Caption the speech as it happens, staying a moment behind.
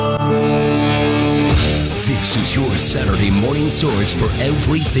is your Saturday morning source for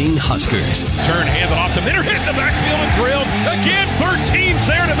everything Huskers. Turn, hand off the middle, hit the backfield and drilled. Again, 13's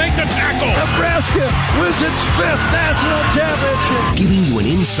there to make the tackle. Nebraska wins its 5th national championship. Giving you an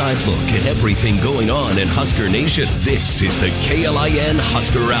inside look at everything going on in Husker Nation. This is the KLIN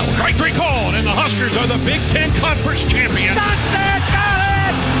Husker Hour. Strike 3 called, and the Huskers are the Big Ten Conference champions. Sunset, got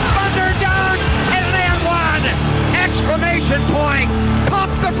it! Thunder down, and then one! Exclamation point!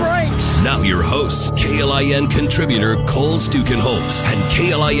 Pump the brakes! Now your hosts, KLIN contributor Cole Stukenholtz and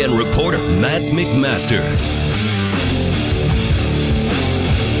KLIN reporter Matt McMaster.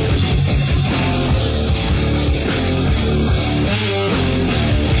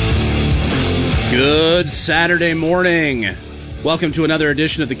 Good Saturday morning. Welcome to another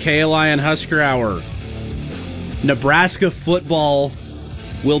edition of the KLIN Husker Hour. Nebraska football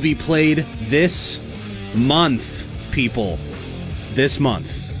will be played this month, people. This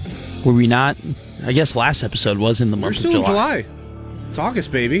month. Were we not? I guess last episode was in the month of July. We're still in July. It's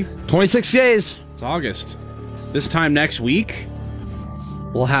August, baby. 26 days. It's August. This time next week,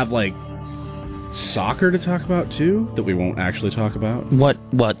 we'll have, soccer to talk about, too, that we won't actually talk about.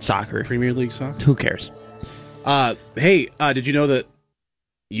 What soccer? Premier League soccer. Who cares? Hey, did you know that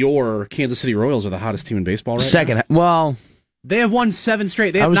your Kansas City Royals are the hottest team in baseball right now? Second, well... They have won 7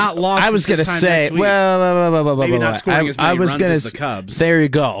 straight. They have not lost. I was going to say, maybe not scoring as many runs as the Cubs. There you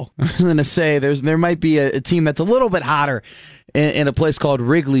go. I was going to say there might be a team that's a little bit hotter in a place called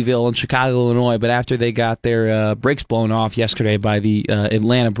Wrigleyville in Chicago, Illinois. But after they got their brakes blown off yesterday by the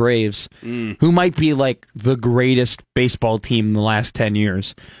Atlanta Braves, who might be like the greatest baseball team in the last 10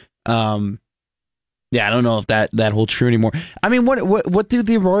 years. Yeah, I don't know if that holds true anymore. I mean, what do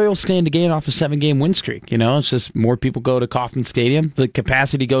the Royals stand to gain off a 7-game win streak? You know, it's just more people go to Kauffman Stadium. The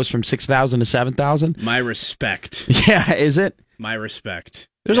capacity goes from 6,000 to 7,000. My respect. Yeah, is it? My respect.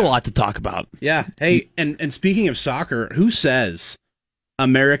 There's a lot to talk about. Yeah. Hey, and speaking of soccer, who says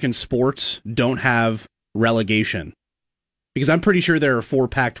American sports don't have relegation? Because I'm pretty sure there are 4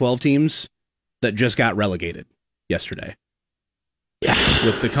 Pac-12 teams that just got relegated yesterday. Yeah.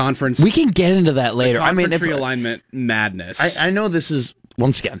 With the conference. We can get into that later. Realignment madness. I know this is,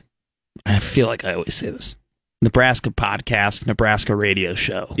 once again, I feel like I always say this. Nebraska podcast, Nebraska radio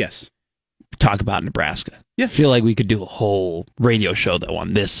show. Yes. Talk about Nebraska. Yeah. I feel like we could do a whole radio show, though,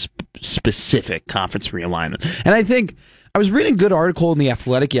 on this specific conference realignment. And I think I was reading a good article in The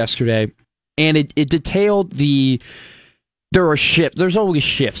Athletic yesterday, and it detailed there's always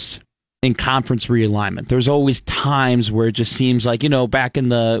shifts in conference realignment. There's always times where it just seems like, back in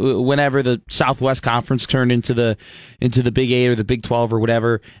whenever the Southwest Conference turned into the Big 8 or the Big 12 or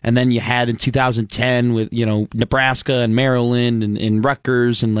whatever, and then you had in 2010 with, Nebraska and Maryland and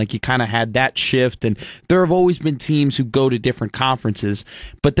Rutgers, and you kind of had that shift, and there have always been teams who go to different conferences,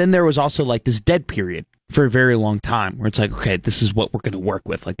 but then there was also this dead period for a very long time where it's okay, this is what we're going to work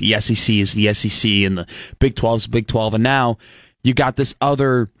with. The SEC is the SEC and the Big 12 is the Big 12, and now you got this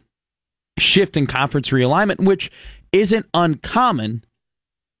other shift in conference realignment, which isn't uncommon,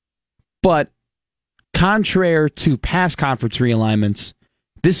 but contrary to past conference realignments,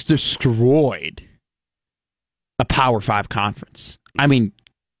 this destroyed a Power 5 conference. I mean,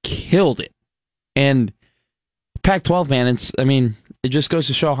 killed it. And Pac-12, man, it just goes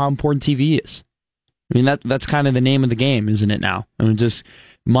to show how important TV is. I mean, that's kind of the name of the game, isn't it now? I mean, just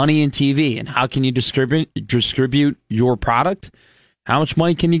money and TV, and how can you distribute your product? How much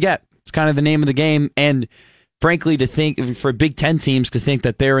money can you get? It's kind of the name of the game, and frankly, to think for Big Ten teams to think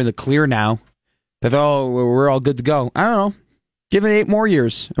that they're in the clear now, that we're all good to go. I don't know. Give it 8 more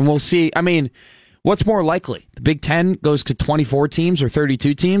years, and we'll see. I mean, what's more likely? The Big Ten goes to 24 teams or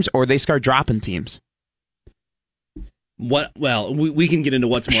 32 teams, or they start dropping teams? What? Well, we can get into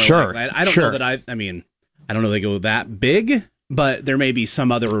what's more likely. I don't know that I don't know they go that big, but there may be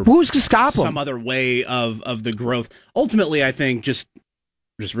some other who's to stop them? Some other way of the growth. Ultimately, I think just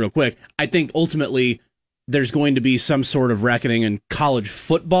real quick, I think ultimately there's going to be some sort of reckoning in college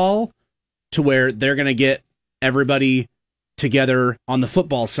football to where they're going to get everybody together on the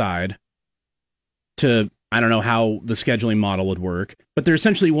football side to, I don't know how the scheduling model would work, but there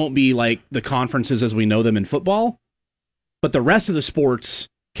essentially won't be the conferences as we know them in football, but the rest of the sports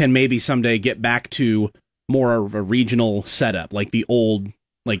can maybe someday get back to more of a regional setup, like the old,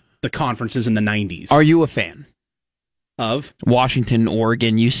 the conferences in the 90s. Are you a fan of Washington,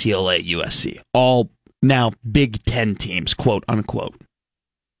 Oregon, UCLA, USC, all now Big Ten teams, quote unquote?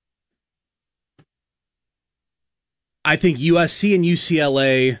 I think USC and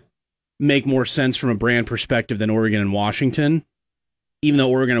UCLA make more sense from a brand perspective than Oregon and Washington, even though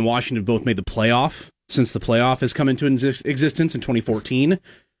Oregon and Washington both made the playoff since the playoff has come into existence in 2014.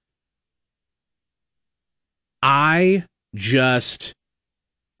 I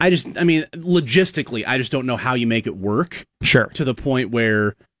mean, logistically, I just don't know how you make it work. Sure. To the point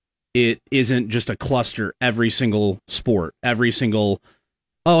where it isn't just a cluster every single sport, every single,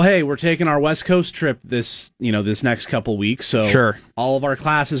 oh, hey, we're taking our West Coast trip this next couple weeks. So sure. All of our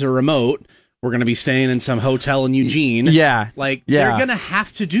classes are remote. We're going to be staying in some hotel in Eugene. Yeah. They're going to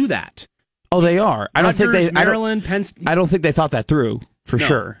have to do that. Oh, they are. I don't think they, Maryland, Penn State. I don't think they thought that through for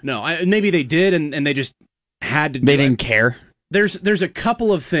sure. No, maybe they did and they just had to do it. They didn't care. There's a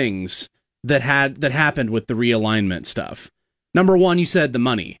couple of things that happened with the realignment stuff. Number one, you said the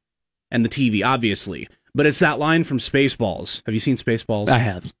money and the TV, obviously, but it's that line from Spaceballs. Have you seen Spaceballs? I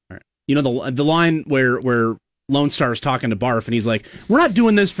have. All right. You know the line where Lone Star's talking to Barf and he's like, "We're not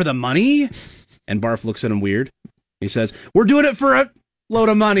doing this for the money," and Barf looks at him weird. He says, "We're doing it for a load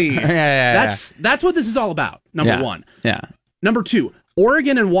of money." That's what this is all about. Number one. Yeah. Number two,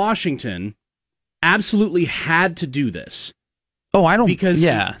 Oregon and Washington absolutely had to do this. Oh, I don't...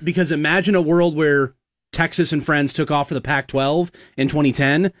 Because imagine a world where Texas and friends took off for the Pac-12 in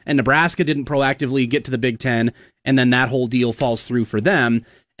 2010, and Nebraska didn't proactively get to the Big Ten, and then that whole deal falls through for them,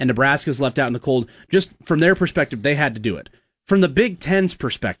 and Nebraska's left out in the cold. Just from their perspective, they had to do it. From the Big Ten's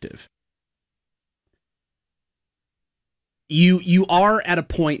perspective, you are at a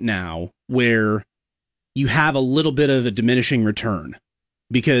point now where you have a little bit of a diminishing return,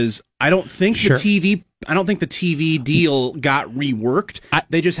 because I don't think the TV deal got reworked.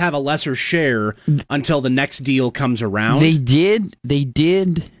 They just have a lesser share until the next deal comes around. They did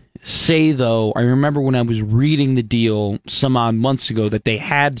say, though, I remember when I was reading the deal some odd months ago, that they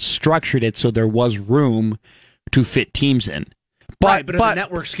had structured it so there was room to fit teams in. But are the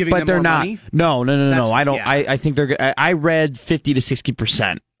networks giving them more money? No. I don't. Yeah. I think they're. I read 50 to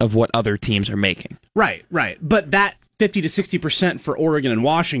 60% of what other teams are making. Right. But that 50 to 60% for Oregon and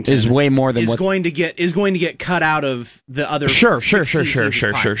Washington is way more than going to get cut out of the other. Sure.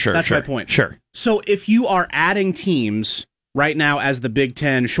 That's my point. Sure. So if you are adding teams right now as the Big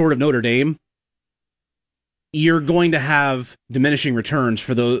Ten, short of Notre Dame, you're going to have diminishing returns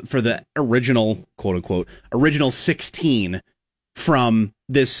for the original, quote unquote, original 16 from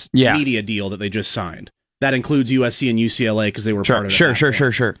this media deal that they just signed. That includes USC and UCLA because they were part of it.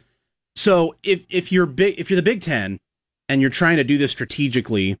 Sure. So if you're the Big Ten and you're trying to do this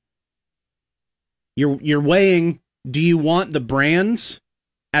strategically, you're weighing, do you want the brands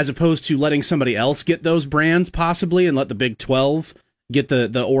as opposed to letting somebody else get those brands possibly and let the Big 12 get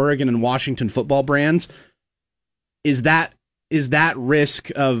the Oregon and Washington football brands? Is that risk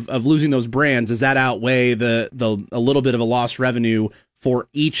of losing those brands, does that outweigh the a little bit of a lost revenue for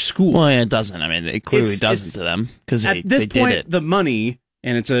each school? Well, it doesn't. I mean, it clearly doesn't to them because they did it. The money,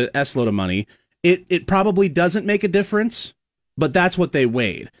 and it's a S-load of money, it probably doesn't make a difference, but that's what they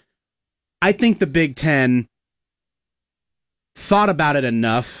weighed. I think the Big Ten thought about it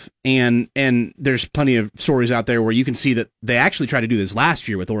enough, and there's plenty of stories out there where you can see that they actually tried to do this last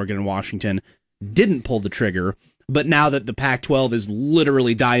year with Oregon and Washington, didn't pull the trigger, but now that the Pac-12 is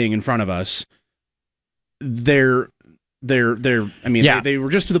literally dying in front of us, they were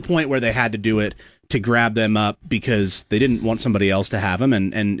just to the point where they had to do it to grab them up because they didn't want somebody else to have them,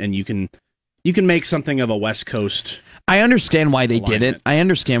 and you can make something of a West Coast. I understand why they did it.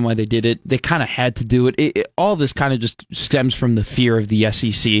 They kind of had to do it. All this kind of just stems from the fear of the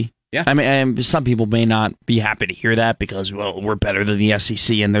SEC. Yeah. I mean, some people may not be happy to hear that because, well, we're better than the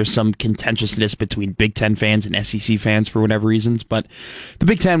SEC, and there's some contentiousness between Big Ten fans and SEC fans for whatever reasons. But the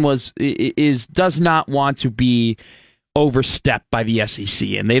Big Ten does not want to be overstepped by the SEC,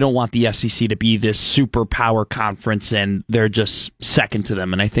 and they don't want the SEC to be this superpower conference, and they're just second to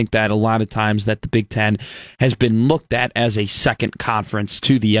them. And I think that a lot of times that the Big Ten has been looked at as a second conference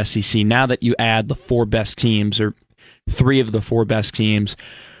to the SEC. Now that you add the four best teams, or three of the four best teams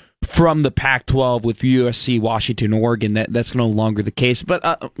from the Pac-12 with USC, Washington, Oregon, that's no longer the case. But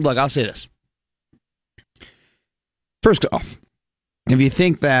look, I'll say this. First off, if you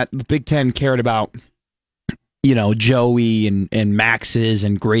think that the Big Ten cared about, Joey and Max's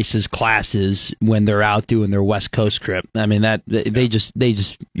and Grace's classes when they're out doing their West Coast trip, I mean, they just,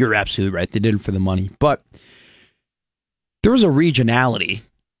 you're absolutely right. They did it for the money. But there was a regionality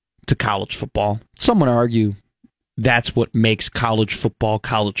to college football. Some would argue that's what makes college football,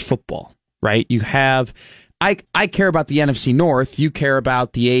 right? You have, I care about the NFC North, you care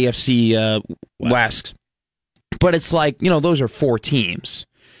about the AFC West. But it's like, those are four teams.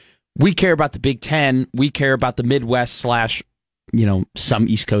 We care about the Big Ten, we care about the Midwest / some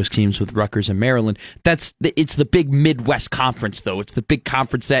East Coast teams with Rutgers and Maryland. It's the big Midwest conference, though. It's the big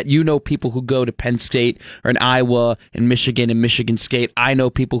conference that people who go to Penn State or in Iowa and Michigan State. I know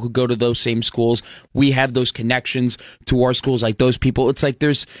people who go to those same schools. We have those connections to our schools, like those people. It's like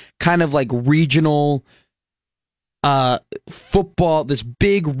there's kind of like regional football, this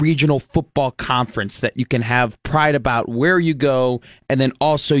big regional football conference that you can have pride about where you go, and then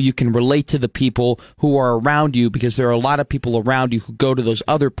also you can relate to the people who are around you, because there are a lot of people around you who go to those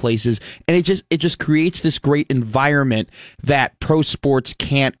other places, and it just creates this great environment that pro sports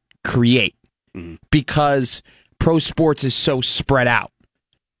can't create, because pro sports is so spread out.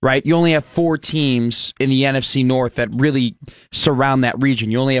 Right? You only have 4 teams in the NFC North that really surround that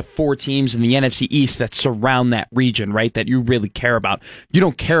region. You only have 4 teams in the NFC East that surround that region, right? That you really care about. You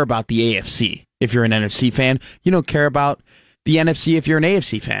don't care about the AFC if you're an NFC fan. You don't care about the NFC if you're an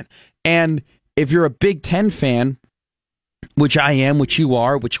AFC fan. And if you're a Big Ten fan, which I am, which you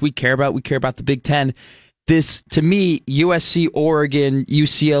are, which we care about the Big Ten. This, to me, USC, Oregon,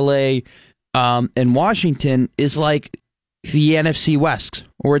 UCLA, and Washington is like the NFC West,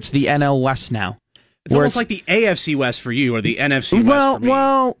 or it's the NL West now. It's almost like the AFC West for you, or the NFC West for me.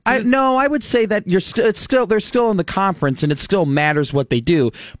 Well, I would say that they're still in the conference, and it still matters what they do.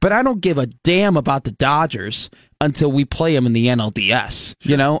 But I don't give a damn about the Dodgers until we play them in the NLDS.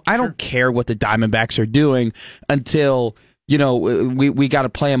 Sure, I don't care what the Diamondbacks are doing until we got to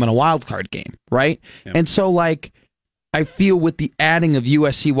play them in a wild card game, right? Yeah. And so, like, I feel with the adding of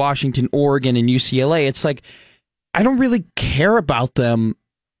USC, Washington, Oregon, and UCLA, it's like, I don't really care about them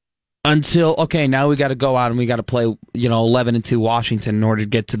until, okay, now we got to go out and we got to play, 11-2 Washington in order to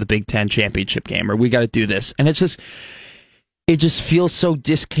get to the Big Ten championship game, or we got to do this. And it just feels so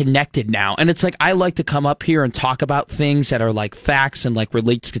disconnected now. And it's like, I like to come up here and talk about things that are like facts and like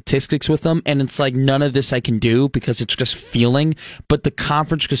relate statistics with them. And it's like, none of this I can do because it's just feeling, but the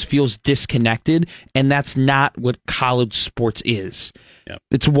conference just feels disconnected. And that's not what college sports is. Yep.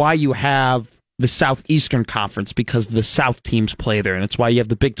 It's why you have the Southeastern Conference, because the South teams play there, and it's why you have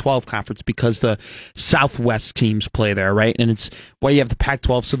the Big 12 Conference, because the Southwest teams play there, right? And it's why you have the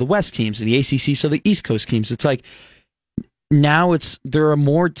Pac-12, so the West teams, and the ACC, so the East Coast teams. It's like, now there are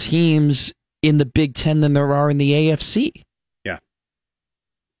more teams in the Big Ten than there are in the AFC. Yeah.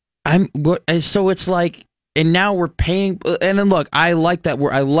 So it's like, and now we're paying, and then look, I like that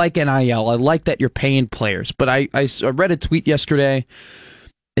I like NIL, I like that you're paying players, but I read a tweet yesterday,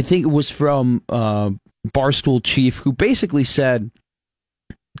 I think it was from Barstool Chief, who basically said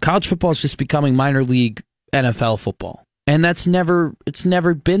college football is just becoming minor league NFL football, and it's never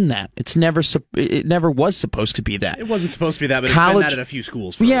been that. It never was supposed to be that. It wasn't supposed to be that, but it's been that at a few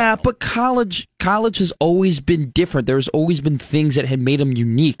schools. Yeah, but college has always been different. There's always been things that had made them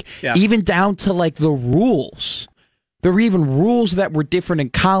unique, even down to like the rules. There were even rules that were different in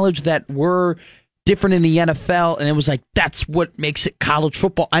college that were different in the NFL, and it was like, that's what makes it college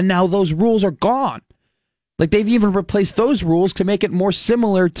football. And now those rules are gone. Like, they've even replaced those rules to make it more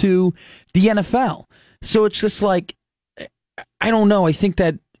similar to the NFL. So it's just like, I don't know. I think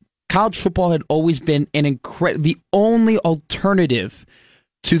that college football had always been the only alternative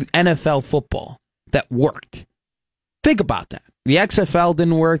to NFL football that worked. Think about that. The XFL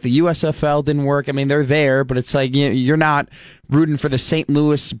didn't work. The USFL didn't work. I mean, they're there, but it's like, you're not rooting for the St.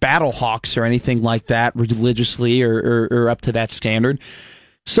 Louis Battlehawks or anything like that religiously or up to that standard.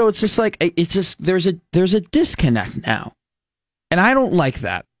 So it's just like, there's a disconnect now, and I don't like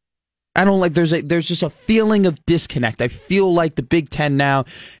that. I don't like, there's just a feeling of disconnect. I feel like the Big Ten now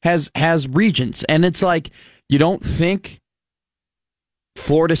has regions, and it's like, you don't think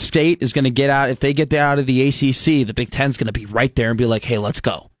Florida State is going to get out. If they get out of the ACC, the Big Ten's going to be right there and be like, hey, let's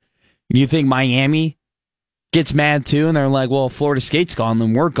go. You think Miami gets mad too, and they're like, well, if Florida State's gone,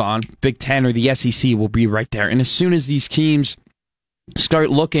 then we're gone. Big Ten or the SEC will be right there. And as soon as these teams start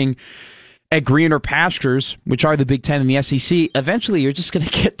looking at greener pastures, which are the Big Ten and the SEC, eventually you're just going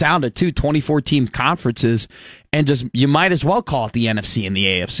to get down to 2 24-team conferences, and you might as well call it the NFC and the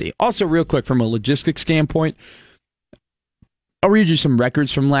AFC. Also, real quick, from a logistics standpoint, I'll read you some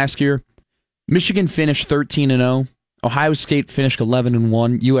records from last year. Michigan finished 13-0. Ohio State finished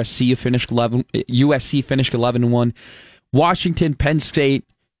 11-1. USC finished 11-1. Washington, Penn State,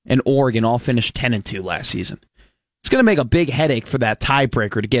 and Oregon all finished 10-2 last season. It's going to make a big headache for that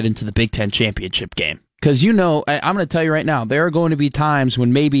tiebreaker to get into the Big Ten championship game. Because, I'm going to tell you right now, there are going to be times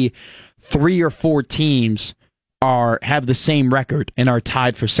when maybe 3 or 4 teams have the same record and are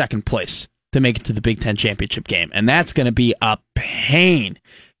tied for second place to make it to the Big Ten championship game. And that's going to be a pain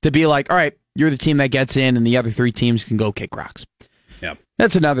to be like, all right, you're the team that gets in and the other 3 teams can go kick rocks. Yeah.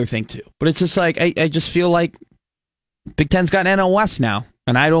 That's another thing too. But it's just like, I just feel like Big Ten's got NL West now,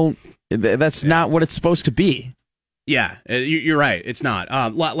 and that's not what it's supposed to be. Yeah, you're right. It's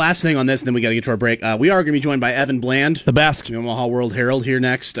not. Last thing on this, and then we got to get to our break. We are going to be joined by Evan Bland, the best. The Omaha World-Herald here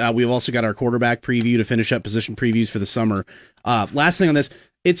next. We've also got our quarterback preview to finish up position previews for the summer. Last thing on this,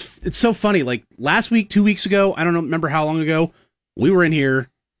 it's so funny. Like last week, 2 weeks ago, I don't remember how long ago, we were in here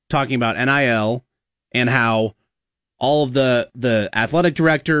talking about NIL and how all of the athletic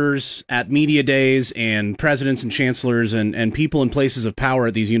directors at media days and presidents and chancellors and people in places of power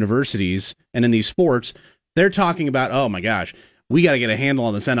at these universities and in these sports, they're talking about, oh my gosh, we got to get a handle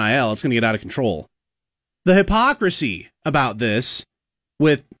on this NIL. It's going to get out of control. The hypocrisy about this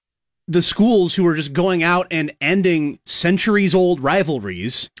with the schools who are just going out and ending centuries-old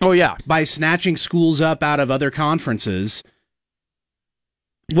rivalries. Oh, yeah. By snatching schools up out of other conferences.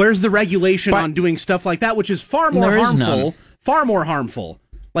 Where's the regulation on doing stuff like that, which is far more harmful,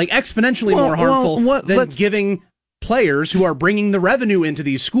 like exponentially more harmful than giving players who are bringing the revenue into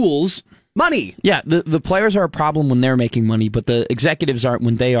these schools money. Yeah, the players are a problem when they're making money, but the executives aren't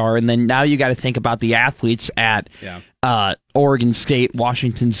when they are. And then now you got to think about the athletes at Oregon State,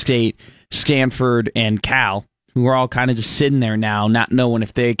 Washington State, Stanford, and Cal, who are all kind of just sitting there now, not knowing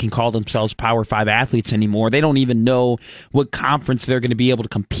if they can call themselves Power 5 athletes anymore. They don't even know what conference they're going to be able to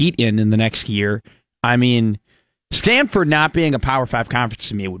compete in the next year. I mean, Stanford not being a Power 5 conference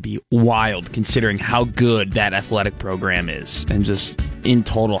to me would be wild, considering how good that athletic program is and just in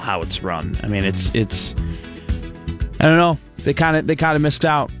total how it's run. I mean, it's I don't know. They kind of missed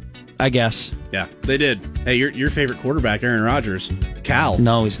out, I guess. Yeah, they did. Hey, your favorite quarterback, Aaron Rodgers, Cal.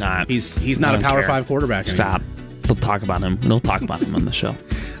 No, he's not. He's not a Power 5 quarterback anymore. Stop. We'll talk about him. We'll talk about him on the show.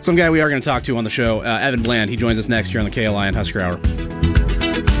 Some guy we are going to talk to on the show, Evan Bland. He joins us next year on the KLIN Husker Hour.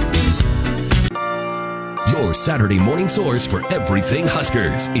 Your Saturday morning source for everything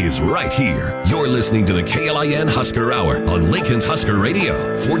Huskers is right here. You're listening to the KLIN Husker Hour on Lincoln's Husker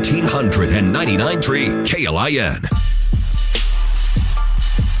Radio, 1499.3 KLIN.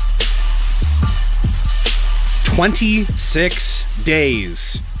 26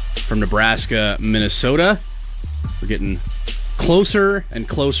 days from Nebraska, Minnesota. We're getting closer and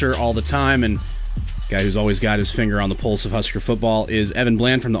closer all the time, and guy who's always got his finger on the pulse of Husker football is Evan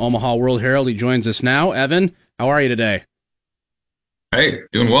Bland from the Omaha World-Herald. He joins us now. Evan, how are you today? Hey,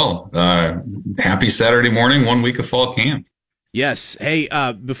 doing well. Happy Saturday morning, 1 week of fall camp. Yes. Hey,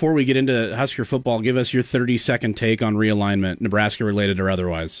 before we get into Husker football, give us your 30-second take on realignment, Nebraska-related or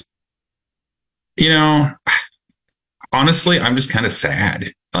otherwise. You know, honestly, I'm just kind of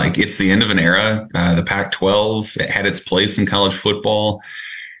sad. Like, it's the end of an era. The Pac-12 it had its place in college football.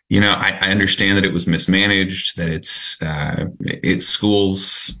 You know, I understand that it was mismanaged, that its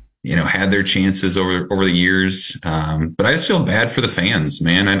schools, you know, had their chances over the years. But I just feel bad for the fans,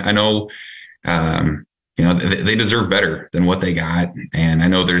 man. I know, you know, they deserve better than what they got. And I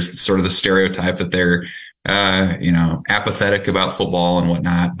know there's sort of the stereotype that they're, you know, apathetic about football and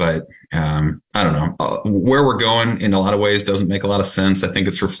whatnot. But I don't know. Where we're going in a lot of ways doesn't make a lot of sense. I think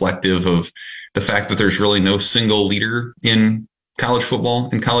it's reflective of the fact that there's really no single leader in college football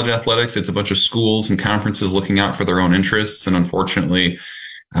and college athletics. It's a bunch of schools and conferences looking out for their own interests. And unfortunately,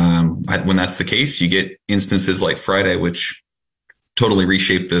 when that's the case, you get instances like Friday, which totally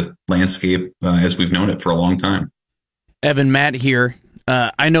reshape the landscape as we've known it for a long time. Evan, Matt here.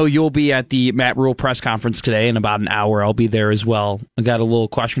 I know you'll be at the Matt Rule press conference today in about an hour. I'll be there as well. I got a little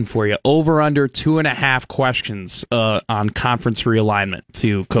question for you. Over under 2.5 questions on conference realignment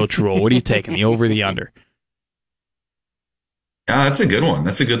to Coach Rule. What are you taking, the over or the under? That's a good one.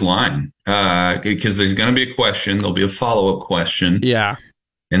 That's a good line. Because there's going to be a question. There'll be a follow-up question. Yeah.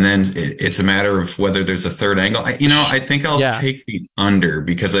 And then it's a matter of whether there's a third angle. I think I'll take the under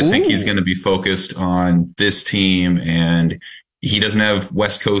because I think he's going to be focused on this team and he doesn't have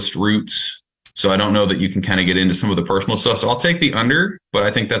West Coast roots. So I don't know that you can kind of get into some of the personal stuff. So I'll take the under, but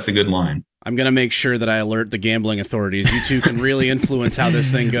I think that's a good line. I'm going to make sure that I alert the gambling authorities. You two can really influence how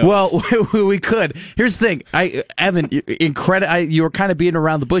this thing goes. Well, we could. Here's the thing. Evan, you were kind of beating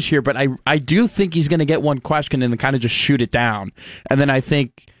around the bush here, but I do think he's going to get one question and then kind of just shoot it down. And then I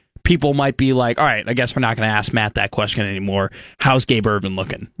think people might be like, all right, I guess we're not going to ask Matt that question anymore. How's Gabe Ervin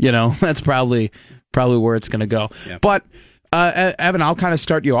looking? You know, that's probably where it's going to go. Yeah. But, Evan, I'll kind of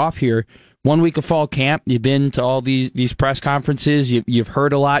start you off here. 1 week of fall camp. You've been to all these press conferences. You've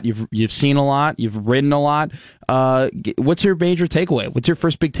heard a lot. You've seen a lot. You've ridden a lot. What's your major takeaway? What's your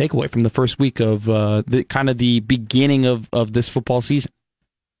first big takeaway from the first week of the kind of the beginning of this football season?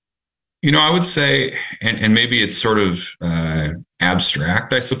 You know, I would say, and maybe it's sort of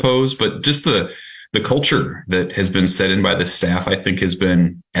abstract, I suppose, but just the the culture that has been set in by the staff, I think, has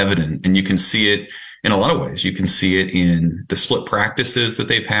been evident. And you can see it in a lot of ways. You can see it in the split practices that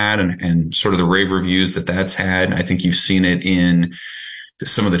they've had and sort of the rave reviews that that's had. I think you've seen it in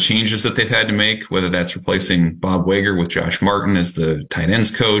some of the changes that they've had to make, whether that's replacing Bob Wager with Josh Martin as the tight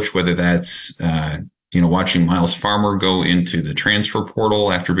ends coach, whether that's, watching Miles Farmer go into the transfer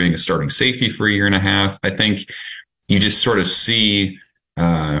portal after being a starting safety for a year and a half. I think you just sort of see,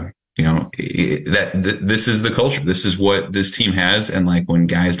 that this is the culture. This is what this team has. And like when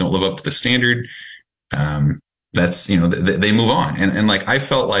guys don't live up to the standard, that's, they move on. And like, I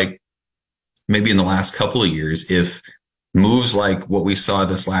felt like maybe in the last couple of years, if moves like what we saw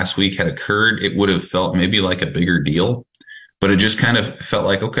this last week had occurred, it would have felt maybe like a bigger deal. But it just kind of felt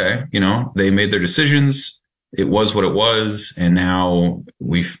like, okay, they made their decisions. It was what it was. And now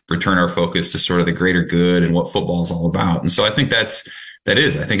we've returned our focus to sort of the greater good and what football is all about. And so I think I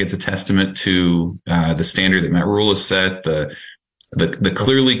think it's a testament to the standard that Matt Rule has set, the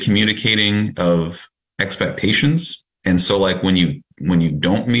clearly communicating of expectations. And so like when you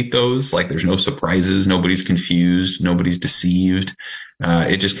don't meet those, like there's no surprises, nobody's confused, nobody's deceived.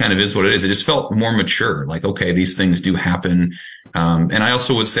 It just kind of is what it is. It just felt more mature. Like, okay, these things do happen. And I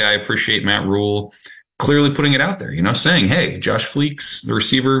also would say I appreciate Matt Rule clearly putting it out there, saying, hey, Josh Fleeks, the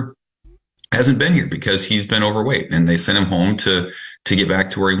receiver, hasn't been here because he's been overweight and they sent him home to get back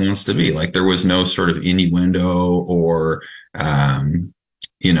to where he wants to be. Like there was no sort of innuendo or,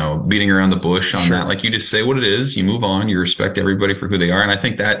 beating around the bush on that. Like you just say what it is, you move on, you respect everybody for who they are. And I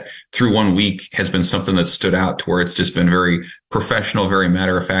think that through 1 week has been something that stood out to where it's just been very professional, very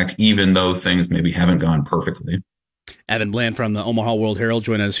matter of fact, even though things maybe haven't gone perfectly. Evan Bland from the Omaha World-Herald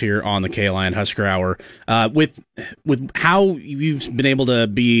joining us here on the KLIN Husker Hour. With how you've been able to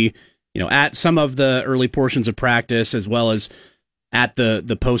be, at some of the early portions of practice as well as at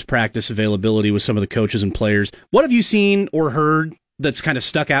the post-practice availability with some of the coaches and players, what have you seen or heard that's kind of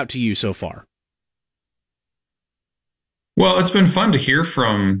stuck out to you so far? Well, it's been fun to hear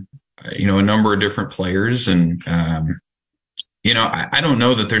from, a number of different players. And, I don't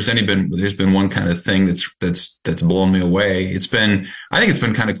know that there's been one kind of thing that's blown me away. I think it's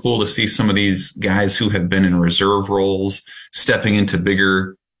been kind of cool to see some of these guys who have been in reserve roles stepping into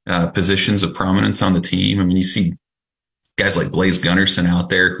bigger positions of prominence on the team. I mean, you see guys like Blaise Gunnerson out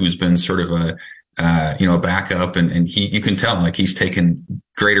there who's been sort of a backup and you can tell like he's taken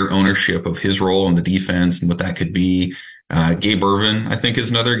greater ownership of his role in the defense and what that could be. Gabe Irvin, I think, is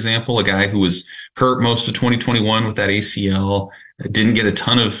another example, a guy who was hurt most of 2021 with that ACL, didn't get a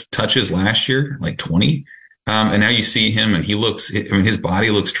ton of touches last year, like 20. And now you see him and his body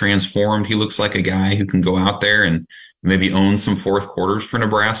looks transformed. He looks like a guy who can go out there and maybe own some fourth quarters for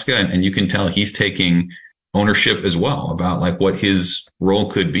Nebraska. And you can tell he's taking ownership as well about like what his role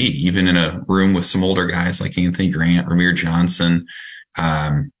could be, even in a room with some older guys like Anthony Grant, Ramir Johnson.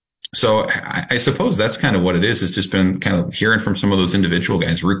 So I suppose that's kind of what it is. It's just been kind of hearing from some of those individual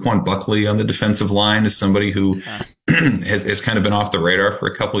guys. Raekwon Buckley on the defensive line is somebody who has kind of been off the radar for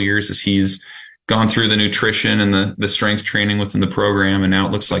a couple of years as he's gone through the nutrition and the strength training within the program. And now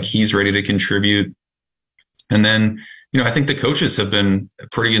it looks like he's ready to contribute. And then, I think the coaches have been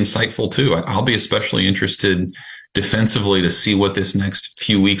pretty insightful too. I'll be especially interested defensively to see what this next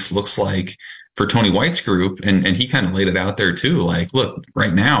few weeks looks like for Tony White's group. And he kind of laid it out there too. Like, look,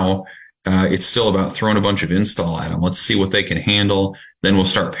 right now, it's still about throwing a bunch of install at them. Let's see what they can handle. Then we'll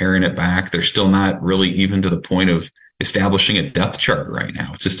start paring it back. They're still not really even to the point of establishing a depth chart right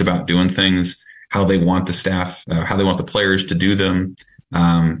now. It's just about doing things how they want the staff, how they want the players to do them.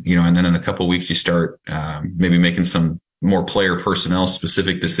 And then in a couple of weeks, you start maybe making some more player personnel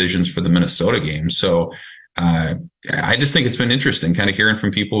specific decisions for the Minnesota game. So I just think it's been interesting kind of hearing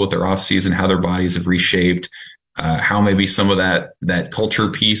from people with their off season, how their bodies have reshaped, how maybe some of that culture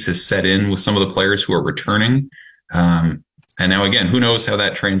piece has set in with some of the players who are returning. And now again, who knows how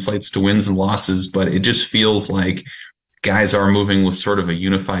that translates to wins and losses, but it just feels like guys are moving with sort of a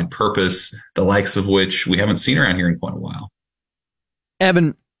unified purpose, the likes of which we haven't seen around here in quite a while.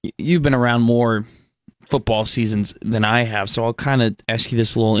 Evan, you've been around more football seasons than I have, so I'll kind of ask you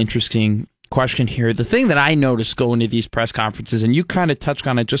this little interesting question here. The thing that I noticed going to these press conferences, and you kind of touched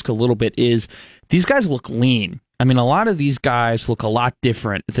on it just a little bit, is these guys look lean. I mean, a lot of these guys look a lot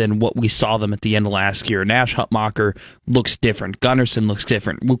different than what we saw them at the end of last year. Nash Hutmacher looks different. Gunnerson looks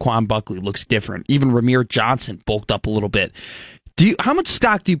different. Raekwon Buckley looks different. Even Ramir Johnson bulked up a little bit. How much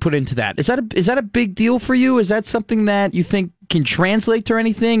stock do you put into that? Is that a big deal for you? Is that something that you think can translate to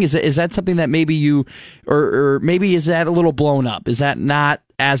anything? Is that something that maybe you, or maybe is that a little blown up? Is that not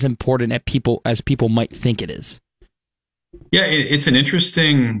as important as people might think it is? Yeah, it's an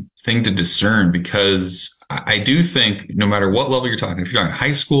interesting thing to discern because I do think no matter what level you're talking, if you're talking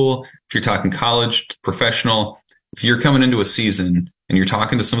high school, if you're talking college, professional, if you're coming into a season and you're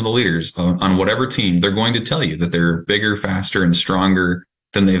talking to some of the leaders on whatever team, they're going to tell you that they're bigger, faster, and stronger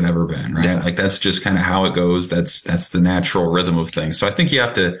than they've ever been, right? Yeah. Like that's just kind of how it goes. That's the natural rhythm of things. So I think you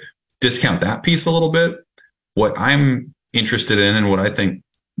have to discount that piece a little bit. What I'm interested in and what I think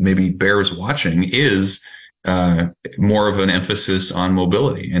maybe bears watching is more of an emphasis on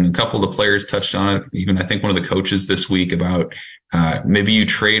mobility. And a couple of the players touched on it. Even I think one of the coaches this week about maybe you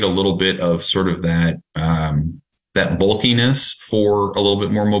trade a little bit of sort of that bulkiness for a little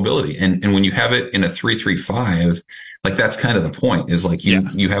bit more mobility. And when you have it in a 3-3-5, like that's kind of the point is like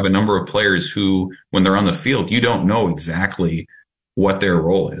you have a number of players who, when they're on the field, you don't know exactly what their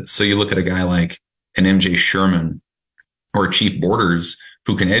role is. So you look at a guy like an MJ Sherman or a Chief Borders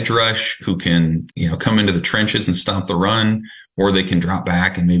who can edge rush, who can, come into the trenches and stop the run, or they can drop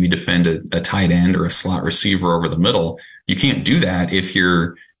back and maybe defend a tight end or a slot receiver over the middle. You can't do that if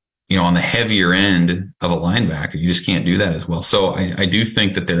you're, on the heavier end of a linebacker. You just can't do that as well. So I do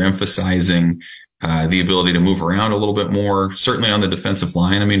think that they're emphasizing the ability to move around a little bit more, certainly on the defensive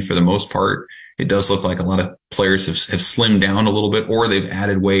line. I mean, for the most part, it does look like a lot of players have slimmed down a little bit, or they've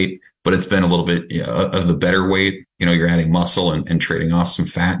added weight, but it's been a little bit of the better weight. You're adding muscle and trading off some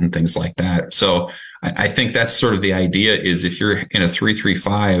fat and things like that. So I think that's sort of the idea is if you're in a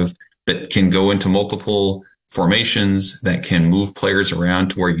 3-3-5 that can go into multiple formations, that can move players around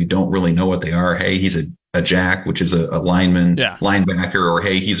to where you don't really know what they are. Hey, he's a jack, which is a lineman, linebacker, or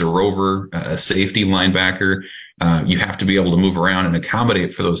hey, he's a rover, a safety linebacker. You have to be able to move around and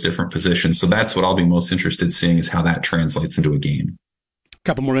accommodate for those different positions. So that's what I'll be most interested in seeing is how that translates into a game.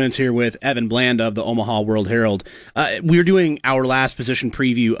 Couple more minutes here with Evan Bland of the Omaha World-Herald. We're doing our last position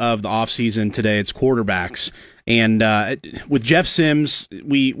preview of the offseason today. It's quarterbacks. And with Jeff Sims,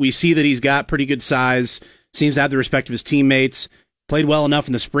 we see that he's got pretty good size, seems to have the respect of his teammates, played well enough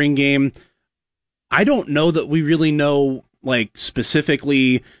in the spring game. I don't know that we really know,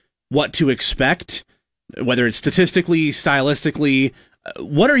 specifically what to expect, whether it's statistically, stylistically.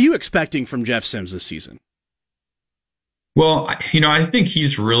 What are you expecting from Jeff Sims this season? Well, I think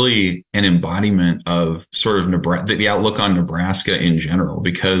he's really an embodiment of sort of Nebraska, the outlook on Nebraska in general,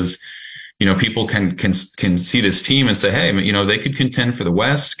 because, people can see this team and say, hey, they could contend for the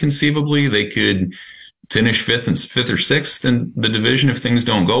West conceivably. They could finish fifth or sixth in the division if things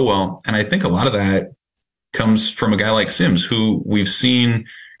don't go well. And I think a lot of that comes from a guy like Sims, who we've seen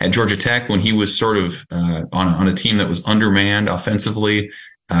at Georgia Tech when he was sort of on a team that was undermanned offensively.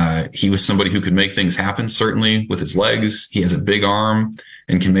 He was somebody who could make things happen, certainly with his legs. He has a big arm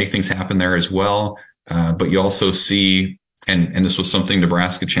and can make things happen there as well. But you also see, and this was something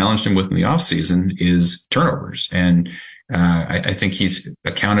Nebraska challenged him with in the offseason, is turnovers. And I think he's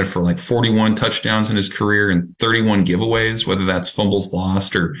accounted for 41 touchdowns in his career and 31 giveaways, whether that's fumbles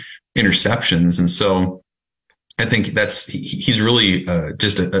lost or interceptions. And so I think he's really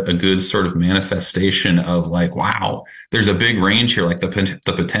just a good sort of manifestation of wow, there's a big range here. The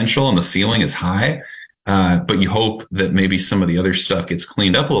potential and the ceiling is high, but you hope that maybe some of the other stuff gets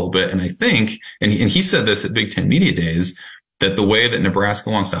cleaned up a little bit. And I think, and he said this at Big Ten Media Days, that the way that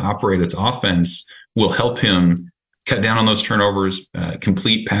Nebraska wants to operate its offense will help him cut down on those turnovers,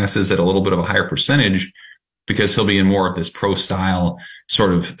 complete passes at a little bit of a higher percentage, because he'll be in more of this pro style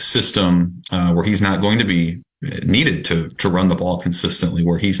sort of system where he's not going to be needed to run the ball consistently,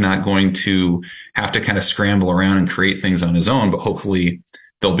 where he's not going to have to kind of scramble around and create things on his own, but hopefully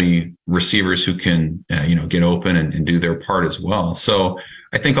there'll be receivers who can, get open and do their part as well. So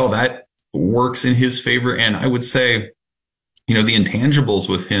I think all that works in his favor. And I would say, the intangibles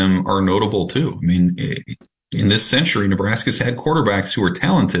with him are notable too. I mean, in this century, Nebraska's had quarterbacks who are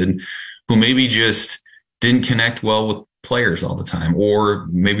talented, who maybe just didn't connect well with players all the time, or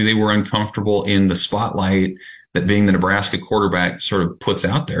maybe they were uncomfortable in the spotlight that being the Nebraska quarterback sort of puts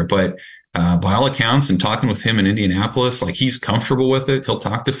out there. But by all accounts, and talking with him in Indianapolis, he's comfortable with it. He'll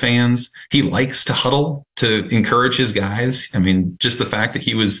talk to fans. He likes to huddle to encourage his guys. I mean, just the fact that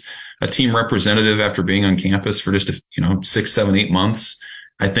he was a team representative after being on campus for just 6, 7, 8 months,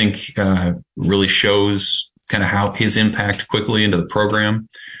 I think really shows kind of how his impact quickly into the program.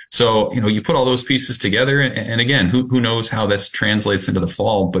 So, you put all those pieces together, and again, who knows how this translates into the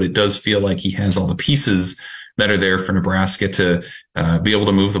fall, but it does feel like he has all the pieces that are there for Nebraska to be able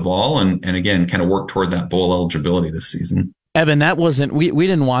to move the ball and again, kind of work toward that bowl eligibility this season. Evan, that wasn't. We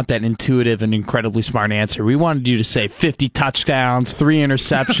didn't want that intuitive and incredibly smart answer. We wanted you to say 50 touchdowns, 3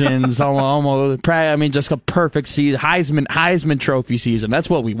 interceptions, almost. I mean, just a perfect season, Heisman Trophy season. That's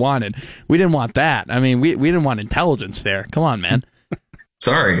what we wanted. We didn't want that. I mean, we didn't want intelligence there. Come on, man.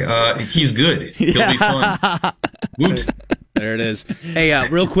 Sorry, he's good. He'll be fun. Woot. There it is. Hey,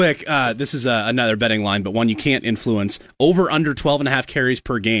 real quick, this is another betting line, but one you can't influence. Over under 12.5 carries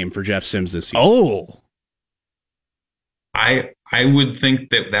per game for Jeff Sims this season. Oh. I would think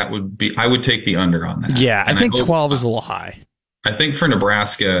that would be. I would take the under on that. Yeah, I think 12 is a little high. I think for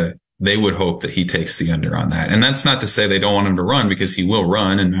Nebraska, they would hope that he takes the under on that. And that's not to say they don't want him to run, because he will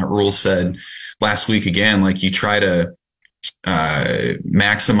run. And Matt Rule said last week again, like, you try to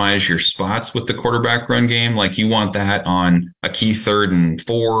maximize your spots with the quarterback run game. Like, you want that on a key 3rd and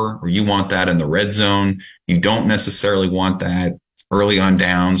 4, or you want that in the red zone. You don't necessarily want that early on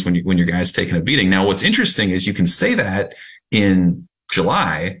downs when your guy's taking a beating. Now, what's interesting is you can say that in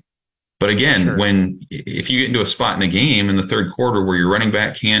July, but again, Sure. if you get into a spot in a game in the third quarter where your running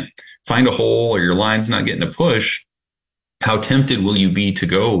back can't find a hole or your line's not getting a push, how tempted will you be to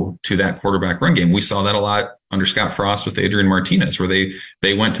go to that quarterback run game? We saw that a lot under Scott Frost with Adrian Martinez, where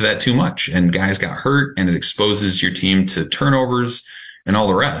they went to that too much and guys got hurt, and it exposes your team to turnovers and all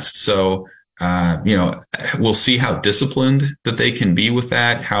the rest. So, we'll see how disciplined that they can be with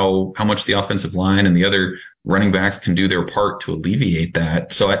that, how much the offensive line and the other running backs can do their part to alleviate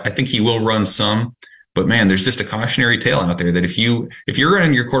that. So I think he will run some, but man, there's just a cautionary tale out there that if you're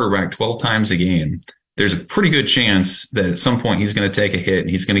running your quarterback 12 times a game, there's a pretty good chance that at some point he's going to take a hit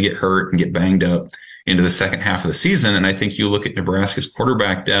and he's going to get hurt and get banged up into the second half of the season. And I think you look at Nebraska's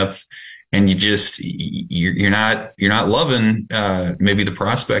quarterback depth, and you're not loving maybe the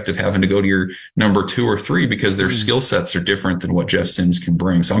prospect of having to go to your number 2 or 3 because their skill sets are different than what Jeff Sims can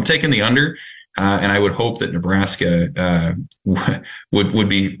bring. So I'm taking the under, and I would hope that Nebraska would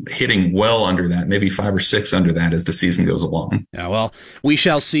be hitting well under that, maybe 5 or 6 under that as the season goes along. Yeah, well, we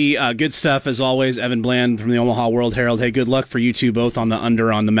shall see. Good stuff as always. Evan Bland from the Omaha World-Herald. Hey, good luck for you two both on the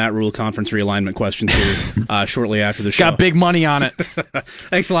under on the Matt Rule conference realignment questions here shortly after the show. Got big money on it.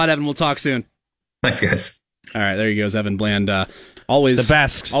 Thanks a lot, Evan. We'll talk soon. Thanks, guys. All right, there you go, Evan Bland. Always the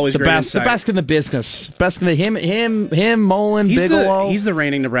best, always the great best, insight. the best in the business. Best in the him, Mullen, Bigelow. He's the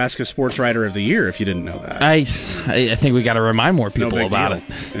reigning Nebraska Sports Writer of the Year. If you didn't know that, I think we got to remind more people about it.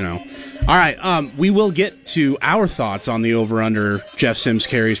 You know. All right, we will get to our thoughts on the over-under Jeff Sims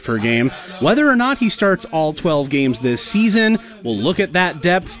carries per game. Whether or not he starts all 12 games this season, we'll look at that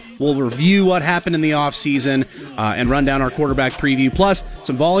depth. We'll review what happened in the offseason and run down our quarterback preview, plus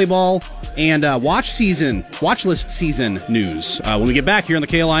some volleyball and watch list season news. When we get back here on the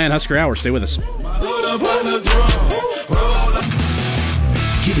KLIN Husker Hour, stay with us.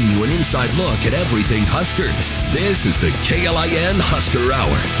 Giving you an inside look at everything Huskers. This is the KLIN Husker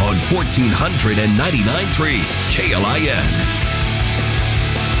Hour on 1499.3 KLIN.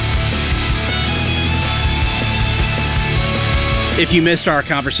 If you missed our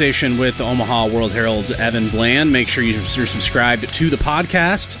conversation with the Omaha World-Herald's Evan Bland, make sure you're subscribed to the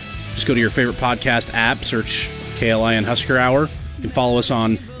podcast. Just go to your favorite podcast app, search KLIN Husker Hour. You can follow us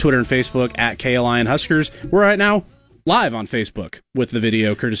on Twitter and Facebook at KLIN Huskers. We're right now live on Facebook with the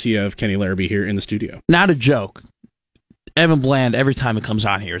video courtesy of Kenny Larrabee here in the studio. Not a joke. Evan Bland, every time it comes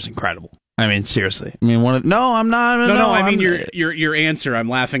on here, is incredible. I mean, seriously. I mean, no, I'm not. No, I mean your answer. I'm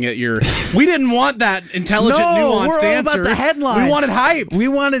laughing at your. We didn't want that intelligent, nuanced we're all answer. about the headlines. We wanted hype. We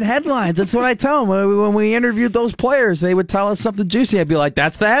wanted headlines. That's what I tell them. When we interviewed those players, they would tell us something juicy. I'd be like,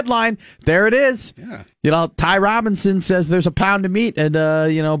 "That's the headline. There it is." Yeah. You know, Ty Robinson says there's a pound of meat and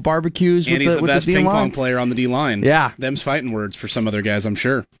barbecues. And he's the best ping pong player on the D line. Yeah, them's fighting words for some other guys, I'm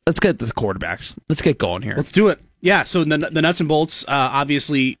sure. Let's get the quarterbacks. Let's get going here. Let's do it. Yeah. So the nuts and bolts.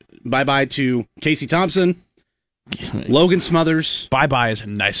 Obviously, bye to Casey Thompson, Logan Smothers. Bye is a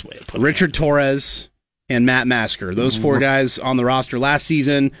nice way to put it. Richard Torres and Matt McMaster. Those 4 guys on the roster last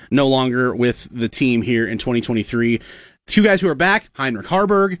season, no longer with the team here in 2023. 2 guys who are back: Heinrich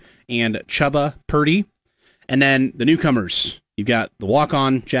Harburg and Chubba Purdy. And then the newcomers, you've got the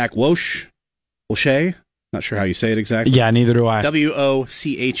walk-on Jack Woche, not sure how you say it exactly. Yeah, neither do I.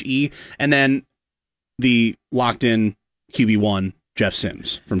 Woche. And then the locked-in QB1, Jeff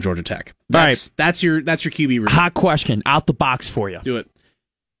Sims from Georgia Tech. That's your QB review. Hot question, out the box for you. Do it.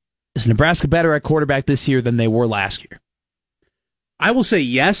 Is Nebraska better at quarterback this year than they were last year? I will say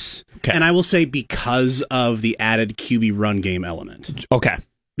yes, okay. And I will say because of the added QB run game element. Okay.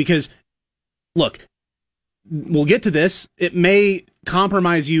 Because, look, we'll get to this. It may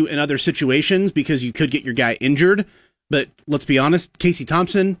compromise you in other situations because you could get your guy injured, But let's be honest, Casey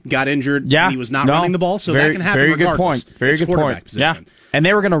Thompson got injured and he was not running the ball, so that can happen very regardless. Good point. Very good point. Position. Yeah, and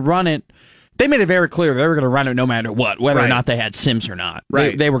they were going to run it. They made it very clear they were going to run it no matter what, whether or not they had Sims or not.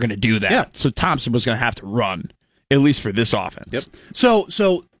 Right. They were going to do that. Yeah. So Thompson was going to have to run, at least for this offense. Yep.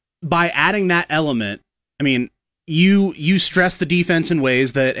 So by adding that element, I mean, you stress the defense in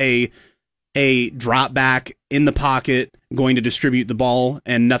ways that a drop back in the pocket, going to distribute the ball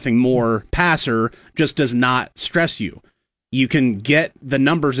and nothing more passer just does not stress you. You can get the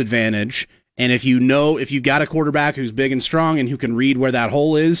numbers advantage, and if you've got a quarterback who's big and strong and who can read where that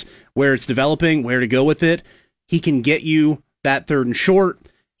hole is, where it's developing, where to go with it, he can get you that 3rd and short.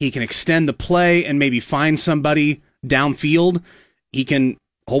 He can extend the play and maybe find somebody downfield. He can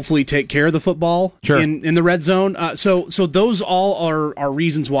hopefully take care of the football in the red zone. So those all are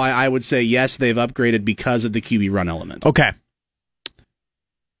reasons why I would say, yes, they've upgraded because of the QB run element. Okay.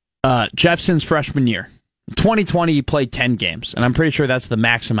 Jeff Sims' freshman year. 2020, he played 10 games, and I'm pretty sure that's the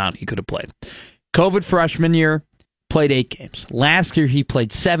max amount he could have played. COVID freshman year, played 8 games. Last year, he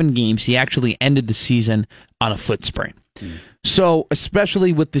played 7 games. He actually ended the season on a foot sprain. So,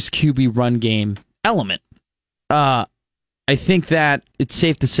 especially with this QB run game element, I think that it's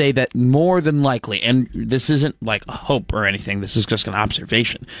safe to say that more than likely, and this isn't like a hope or anything, this is just an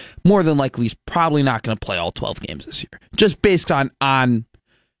observation, more than likely he's probably not going to play all 12 games this year, just based on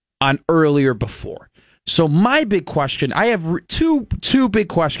earlier before. So my big question, I have two big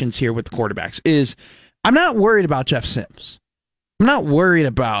questions here with the quarterbacks, is I'm not worried about Jeff Sims. I'm not worried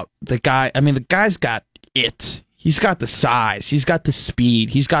about the guy. I mean, the guy's got it. He's got the size. He's got the speed.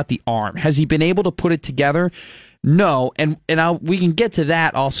 He's got the arm. Has he been able to put it together? No, and we can get to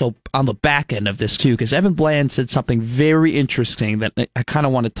that also on the back end of this too, because Evan Bland said something very interesting that I kind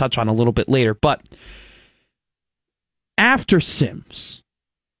of want to touch on a little bit later. But after Sims,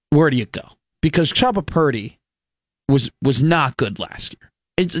 where do you go? Because Chubba Purdy was not good last year.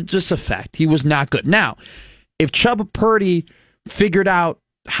 It's just a fact. He was not good. Now, if Chubba Purdy figured out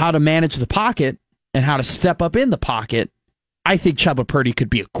how to manage the pocket and how to step up in the pocket, I think Chubba Purdy could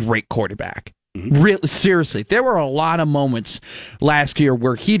be a great quarterback. Really, seriously, there were a lot of moments last year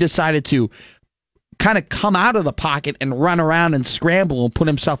where he decided to kind of come out of the pocket and run around and scramble and put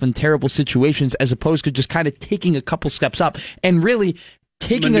himself in terrible situations, as opposed to just kind of taking a couple steps up and really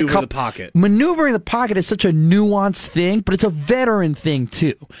taking the pocket. Maneuvering the pocket is such a nuanced thing, but it's a veteran thing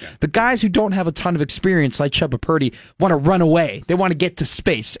too. Yeah. The guys who don't have a ton of experience, like Chubba Purdy, want to run away. They want to get to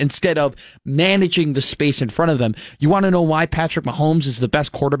space instead of managing the space in front of them. You want to know why Patrick Mahomes is the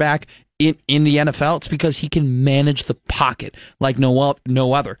best quarterback in the NFL? It's because he can manage the pocket like no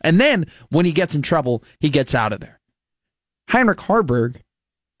other. And then when he gets in trouble, he gets out of there. Heinrich Haarberg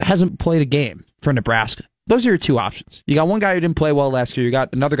hasn't played a game for Nebraska. Those are your two options. You got one guy who didn't play well last year. You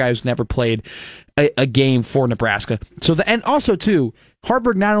got another guy who's never played a game for Nebraska. And also, too,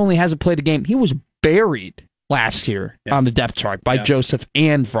 Haarberg not only hasn't played a game, he was buried last year on the depth chart by Joseph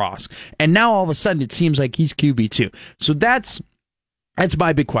and Frost. And now, all of a sudden, it seems like he's QB2. So that's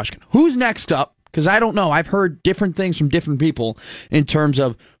my big question. Who's next up? Because I don't know. I've heard different things from different people in terms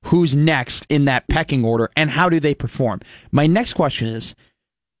of who's next in that pecking order and how do they perform. My next question is,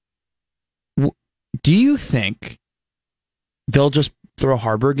 do you think they'll just throw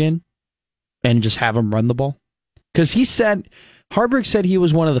Haarberg in and just have him run the ball? Because Haarberg said he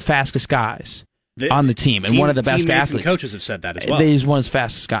was one of the fastest guys on the team and one of the best athletes. And coaches have said that as well. He's one of the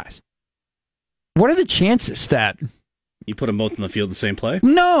fastest guys. What are the chances that you put them both in the field the same play?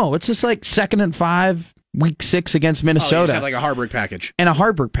 No, it's just like 2nd and 5, week 6 against Minnesota. You just have like a Haarberg package. And a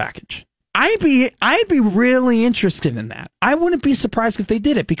Haarberg package. I'd be really interested in that. I wouldn't be surprised if they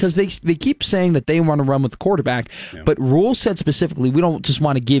did it, because they keep saying that they want to run with the quarterback, but Rule said specifically we don't just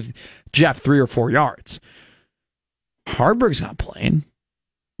want to give Jeff 3 or 4 yards. Haarberg's not playing.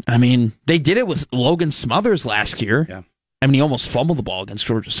 I mean, they did it with Logan Smothers last year. Yeah. I mean, he almost fumbled the ball against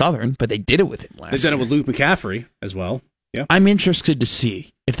Georgia Southern, but they did it with him last year. They've done it with Luke McCaffrey as well. Yeah. I'm interested to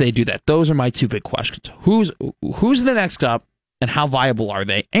see if they do that. Those are my two big questions. Who's the next up? And how viable are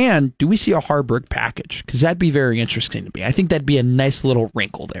they? And do we see a Haarberg package? Because that'd be very interesting to me. I think that'd be a nice little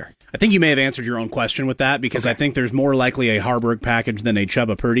wrinkle there. I think you may have answered your own question with that, because I think there's more likely a Haarberg package than a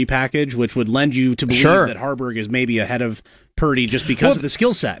Chubba Purdy package, which would lend you to believe that Haarberg is maybe ahead of Purdy just because of the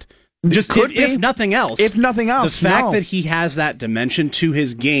skill set. Just if nothing else. If nothing else, the fact that he has that dimension to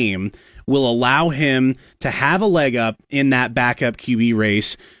his game will allow him to have a leg up in that backup QB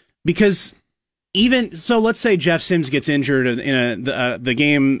race, because even so, let's say Jeff Sims gets injured in the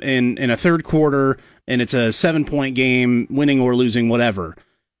game in a third quarter, and it's a 7-point game, winning or losing, whatever.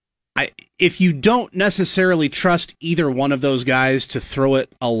 If you don't necessarily trust either one of those guys to throw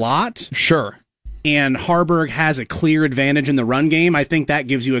it a lot, sure, and Harburg has a clear advantage in the run game, I think that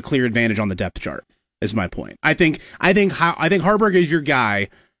gives you a clear advantage on the depth chart, is my point. I think Harburg is your guy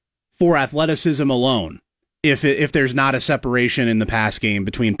for athleticism alone. If there's not a separation in the pass game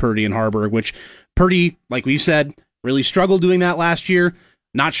between Purdy and Harburg, which Purdy, like we said, really struggled doing that last year.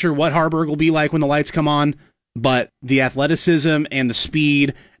 Not sure what Harburg will be like when the lights come on, but the athleticism and the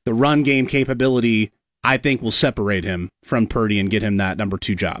speed, the run game capability, I think will separate him from Purdy and get him that number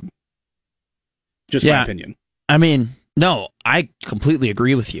 2 job. Just my opinion. I mean, no, I completely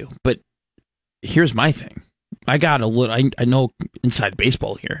agree with you, but here's my thing. I got a little, I know inside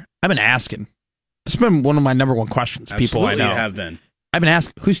baseball here. I've been asking. It's been one of my number 1 questions. Absolutely, people I know you have been. I've been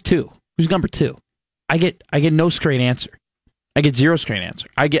asking, who's 2? Who's number 2? I get no straight answer. I get 0 straight answer.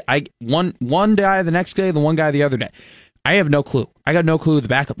 I get one guy the next day, the one guy the other day. I have no clue. I got no clue who the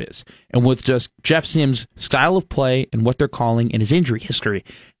backup is. And with just Jeff Sims' style of play and what they're calling and his injury history,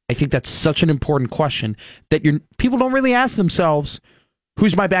 I think that's such an important question that people don't really ask themselves,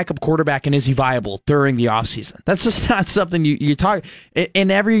 who's my backup quarterback and is he viable during the offseason? That's just not something you talk. In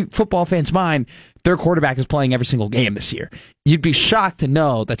every football fan's mind, their quarterback is playing every single game this year. You'd be shocked to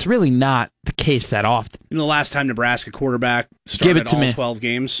know that's really not the case that often. The last time Nebraska quarterback started all 12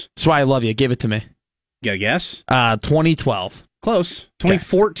 games? That's why I love you. Give it to me. Got a guess? 2012. Close.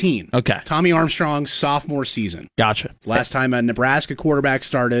 2014. Okay. Tommy Armstrong's sophomore season. Gotcha. Last time a Nebraska quarterback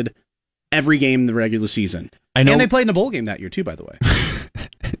started every game in the regular season. I know. And they played in a bowl game that year, too, by the way.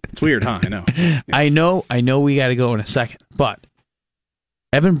 It's weird, huh? I know. Yeah. I know we got to go in a second, but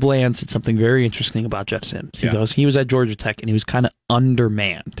Evan Bland said something very interesting about Jeff Sims. He goes, he was at Georgia Tech, and he was kind of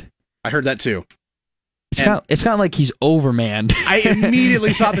undermanned. I heard that, too. It's not like he's overmanned. I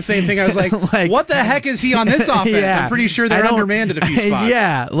immediately saw the same thing. I was like, what the heck is he on this offense? Yeah, I'm pretty sure they're undermanned at a few spots.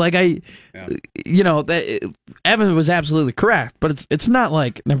 Yeah, Evan was absolutely correct, but it's not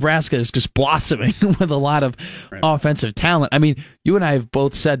like Nebraska is just blossoming with a lot of offensive talent. I mean, you and I have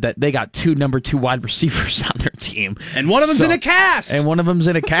both said that they got 2 number 2 wide receivers on their team. And one of them's in a cast. And one of them's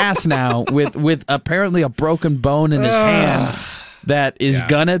in a cast now with apparently a broken bone in his hand. That is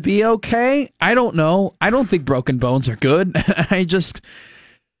gonna be okay. I don't know. I don't think broken bones are good.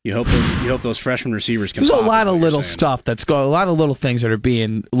 You hope those freshman receivers can. There's a lot of little stuff that's going. A lot of little things that are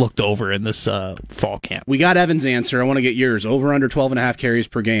being looked over in this fall camp. We got Evan's answer. I want to get yours. Over under 12.5 carries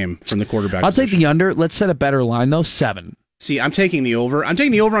per game from the quarterback. I'll take the under. Let's set a better line though. 7. See, I'm taking the over. I'm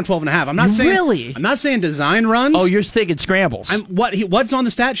taking the over on 12.5. I'm not saying really. I'm not saying design runs. Oh, you're thinking scrambles. What's on the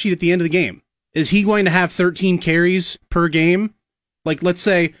stat sheet at the end of the game? Is he going to have 13 carries per game? Like, let's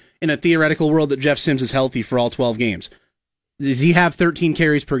say in a theoretical world that Jeff Sims is healthy for all 12 games. Does he have 13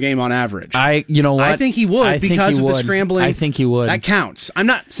 carries per game on average? You know what? I think he would because of the scrambling. I think he would. That counts. I'm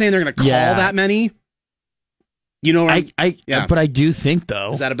not saying they're going to call that many. You know, but I do think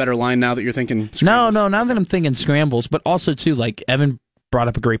though. Is that a better line now that you're thinking scrambles? No, now that I'm thinking scrambles, but also too, like Evan brought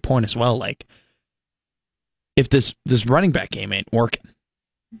up a great point as well. Like, if this running back game ain't working,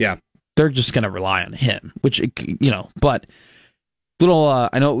 they're just going to rely on him. Which but little.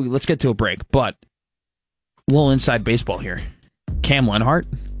 I know. Let's get to a break, but a little inside baseball here. Cam Lenhart,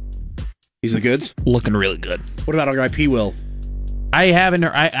 he's the goods, looking really good. What about our guy P. Will?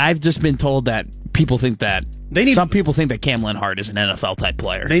 I've just been told that people think that some people think that Cam Lenhart is an NFL type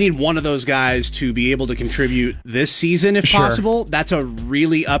player. They need one of those guys to be able to contribute this season if possible. That's a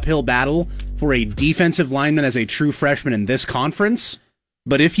really uphill battle for a defensive lineman as a true freshman in this conference.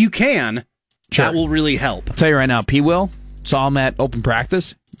 But if you can, that will really help. I'll tell you right now, P. Will, saw him at open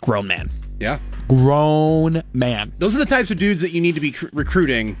practice, grown man. Yeah. Grown man. Those are the types of dudes that you need to be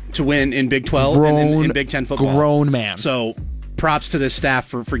recruiting to win in Big 12 and in Big 10 football. Grown man. So props to this staff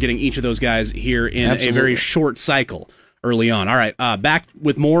for getting each of those guys here in a very short cycle early on. All right, back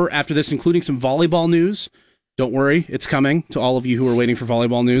with more after this, including some volleyball news. Don't worry, it's coming to all of you who are waiting for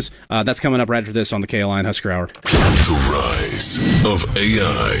volleyball news. That's coming up right after this on the KLIN Husker Hour. The rise of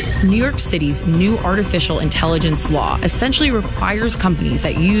AI. New York City's new artificial intelligence law essentially requires companies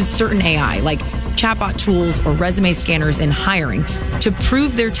that use certain AI, like chatbot tools or resume scanners in hiring, to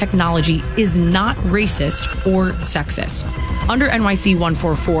prove their technology is not racist or sexist. Under NYC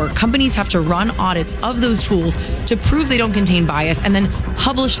 144, companies have to run audits of those tools to prove they don't contain bias and then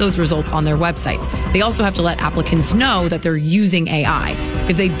publish those results on their websites. They also have to let applicants know that they're using AI.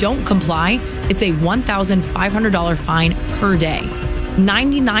 If they don't comply, it's a $1,500 fine per day.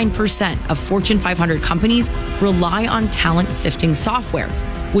 99% of Fortune 500 companies rely on talent sifting software,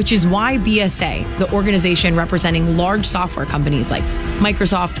 which is why BSA, the organization representing large software companies like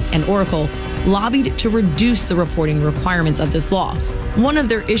Microsoft and Oracle, lobbied to reduce the reporting requirements of this law. One of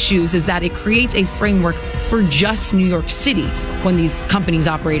their issues is that it creates a framework for just New York City, when these companies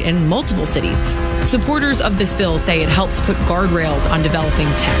operate in multiple cities. Supporters of this bill say it helps put guardrails on developing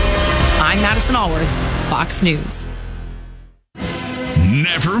tech. I'm Madison Allworth, Fox News.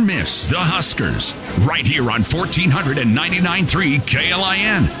 Never miss the Huskers. Right here on 1499.3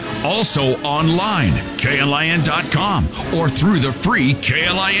 KLIN. Also online, KLIN.com, or through the free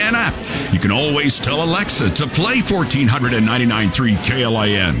KLIN app. You can always tell Alexa to play 1499.3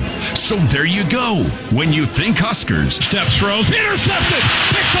 KLIN. So there you go. When you think Huskers. Steps, throws, intercepted,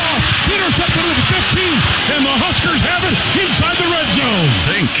 picked off, intercepted at the 15, and the Huskers have it inside the red zone.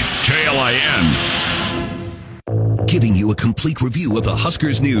 Think KLIN. Giving you a complete review of the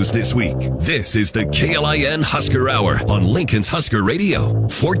Huskers news this week. This is the KLIN Husker Hour on Lincoln's Husker Radio,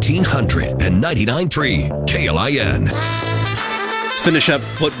 1499.3 KLIN. Let's finish up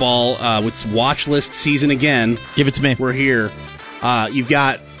football with watch list season again. Give it to me. We're here. You've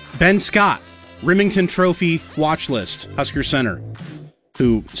got Ben Scott, Remington Trophy watch list, Husker center,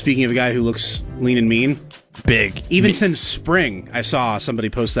 who, speaking of a guy who looks lean and mean, big. Even since spring, I saw somebody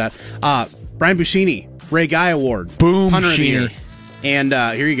post that. Brian Buschini, Ray Guy Award. Boom, Hunter of the Buschini. Year. And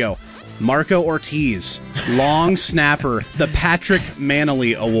here you go. Marco Ortiz, long snapper, the Patrick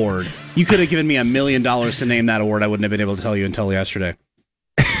Manley Award. You could have given me $1 million to name that award. I wouldn't have been able to tell you until yesterday.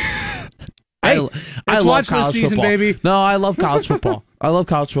 I love watch college this season, football. baby. No, I love college football. I love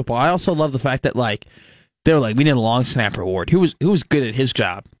college football. I also love the fact that they were like, we need a long snapper award. Who was good at his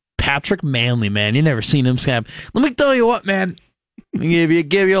job? Patrick Manley, man. You never seen him snap. Let me tell you what, man. Give you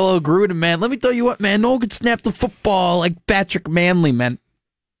a little Gruden, man. Let me tell you what, man. No one could snap the football like Patrick Manley, man.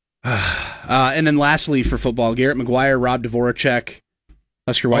 And then lastly for football, Garrett McGuire, Rob Dvoracek,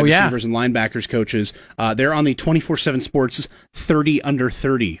 Husker wide receivers and linebackers coaches. They're on the 24/7 Sports 30 under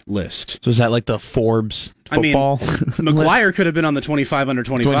 30 list. So is that like the Forbes football? McGuire could have been on the 25 under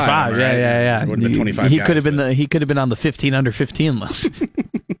 25. 25, right? yeah. It would have been 25. He could have been on the 15 under 15 list.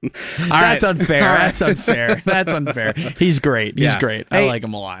 That's unfair. That's unfair. That's unfair. He's great. He's great. I like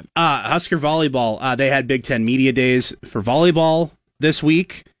him a lot. Husker volleyball. They had Big Ten Media Days for volleyball this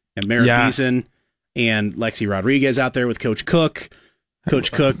week, and Merritt Beeson and Lexi Rodriguez out there with Coach Cook.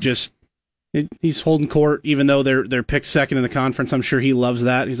 Coach Cook he's holding court, even though they're picked second in the conference. I'm sure he loves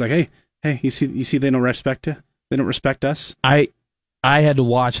that. He's like, hey, you see, they don't respect you. They don't respect us. I had to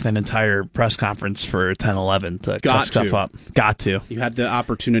watch that entire press conference for 10-11 to cut stuff up. Got to. You had the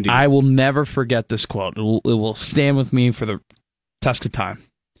opportunity. I will never forget this quote. It will stand with me for the test of time.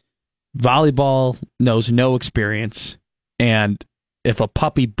 Volleyball knows no experience, and if a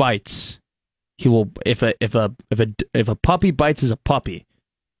puppy bites, he will. If a puppy bites as a puppy,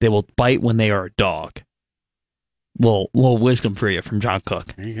 they will bite when they are a dog. Little wisdom for you from John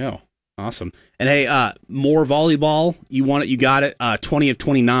Cook. There you go. Awesome. And hey, more volleyball. You want it, you got it. 20 of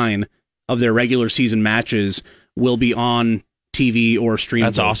 29 of their regular season matches will be on TV or streamable.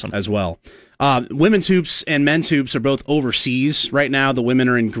 That's awesome. As well. Women's hoops and men's hoops are both overseas right now. The women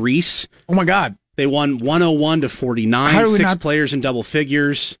are in Greece. Oh my God. They won 101 to 49. Six players in double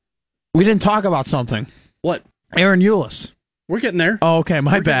figures. We didn't talk about something. What? Aaron Eulis. We're getting there. Oh, okay.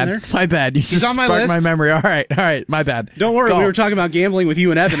 My bad. You just on my sparked list. my memory. All right. My bad. Don't worry. We were talking about gambling with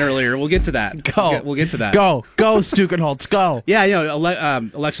you and Evan earlier. We'll get to that. We'll get to that. Go, Stukenholtz. Go. Yeah,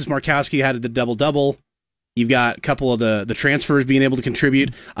 Alexis Markowski had the double-double. You've got a couple of the transfers being able to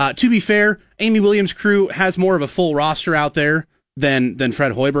contribute. To be fair, Amy Williams' crew has more of a full roster out there than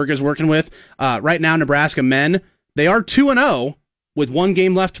Fred Hoiberg is working with. Right now, Nebraska men, they are 2-0 with one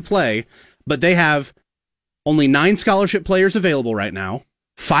game left to play, but they have only 9 scholarship players available right now.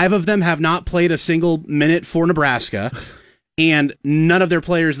 5 of them have not played a single minute for Nebraska, and none of their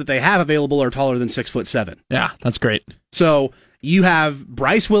players that they have available are taller than 6'7". Yeah, that's great. So you have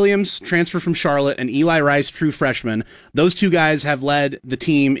Bryce Williams, transfer from Charlotte, and Eli Rice, true freshman. Those two guys have led the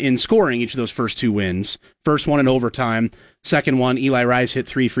team in scoring each of those first 2 wins. First one in overtime. Second one, Eli Rice hit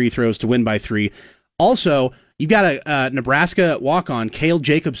 3 free throws to win by 3. Also, you've got a Nebraska walk-on, Cale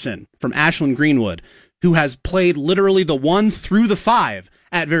Jacobson from Ashland Greenwood, who has played literally the 1 through the 5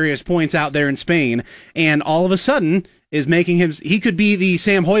 at various points out there in Spain, and all of a sudden is making him, he could be the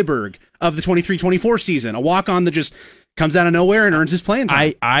Sam Hoiberg of the 23-24 season, a walk-on that just comes out of nowhere and earns his playing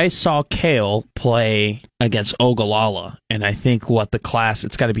time. I saw Cale play against Ogallala, and I think the class,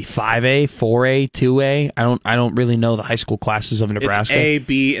 it's got to be 5A, 4A, 2A. I don't really know the high school classes of Nebraska. It's A,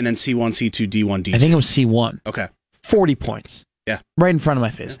 B, and then C1, C2, D1, D2. I think it was C1. Okay. 40 points. Yeah. Right in front of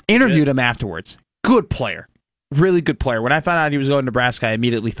my face. Yeah, interviewed him afterwards. Good player. Really good player. When I found out he was going to Nebraska, I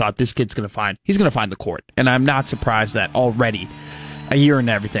immediately thought this kid's going to find the court. And I'm not surprised that already, a year and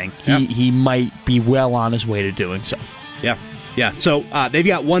everything, he might be well on his way to doing so. Yeah. Yeah, so they've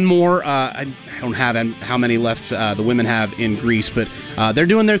got one more. I don't have how many left the women have in Greece, but they're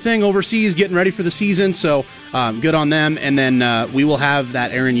doing their thing overseas, getting ready for the season, so good on them. And then we will have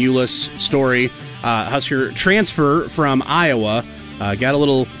that Aaron Eulis story, Husker transfer from Iowa. Got a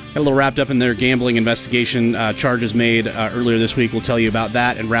little wrapped up in their gambling investigation charges made earlier this week. We'll tell you about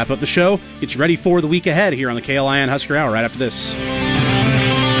that and wrap up the show. Get you ready for the week ahead here on the KLIN Husker Hour right after this.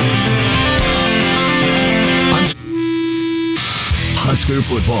 Husker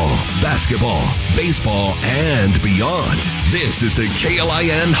football, basketball, baseball, and beyond. This is the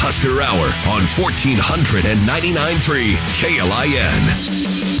KLIN Husker Hour on 1499.3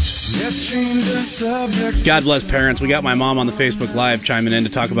 KLIN. God bless parents. We got my mom on the Facebook Live chiming in to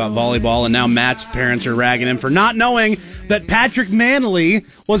talk about volleyball, and now Matt's parents are ragging him for not knowing that Patrick Manley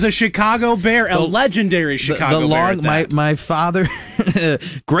was a Chicago Bear, a legendary Chicago Bear. My father,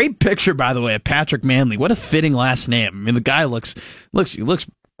 great picture, by the way, of Patrick Manley. What a fitting last name. I mean, the guy looks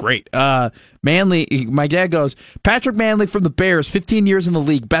great. Manley, my dad goes, Patrick Manley from the Bears, 15 years in the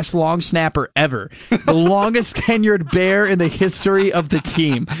league, best long snapper ever. The longest tenured Bear in the history of the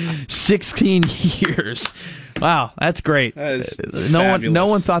team, 16 years. Wow, that's great. That is no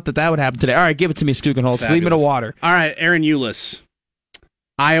one thought that would happen today. All right, give it to me, Stukenholtz. Leave me to water. All right, Aaron Eulis,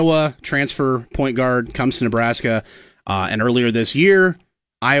 Iowa transfer point guard, comes to Nebraska. And earlier this year,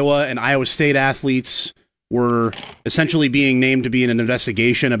 Iowa and Iowa State athletes were essentially being named to be in an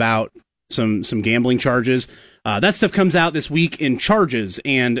investigation about some gambling charges. That stuff comes out this week in charges,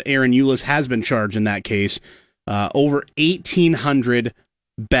 and Aaron Eulis has been charged in that case. Over 1,800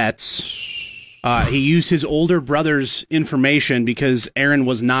 bets. He used his older brother's information because Aaron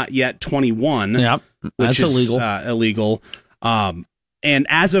was not yet 21. Yep, that's illegal. Illegal. And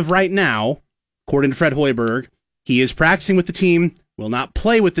as of right now, according to Fred Hoiberg, he is practicing with the team, will not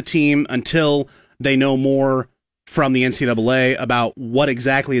play with the team until they know more from the NCAA about what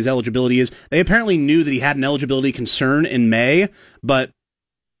exactly his eligibility is. They apparently knew that he had an eligibility concern in May, but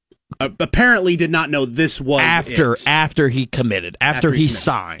apparently did not know this was after he committed, after he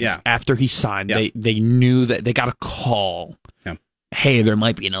signed. Yeah. After he signed, yeah. They knew that they got a call. Yeah. Hey, there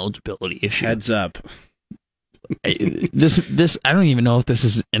might be an eligibility issue. Heads up. This I don't even know if this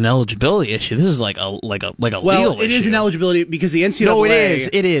is an eligibility issue. This is like a legal issue. Well, it is an eligibility because the NCAA No,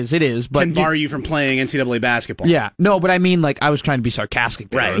 it is, but can bar you from playing NCAA basketball. Yeah. No, but I mean, like, I was trying to be sarcastic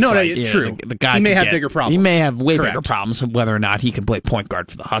there. Right. No, true. The guy he may have bigger problems. He may have way Correct. bigger problems with whether or not he can play point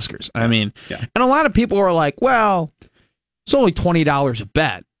guard for the Huskers. I mean, yeah. And a lot of people are like, well, it's only $20 a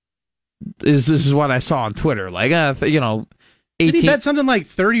bet. This is what I saw on Twitter. Like, 18, did he bet something like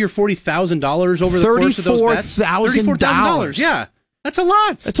 $30,000 or $40,000 over the course of those bets? $34,000. Yeah, that's a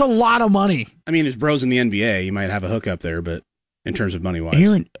lot. That's a lot of money. I mean, his bros in the NBA, you might have a hookup there, but in terms of money wise,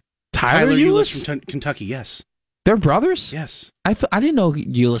 Tyler Eulis from Kentucky, yes, they're brothers. Yes, I didn't know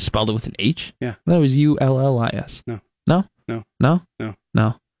Eulis spelled it with an H. Yeah, that was Ullis. No.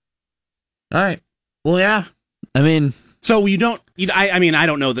 All right. Well, yeah. I mean. So you don't. I mean, I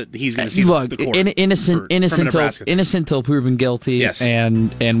don't know that he's going to see the court. Innocent till proven guilty. Yes,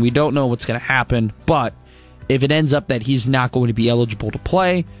 and we don't know what's going to happen. But if it ends up that he's not going to be eligible to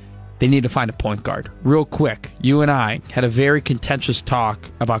play, they need to find a point guard. Real quick, you and I had a very contentious talk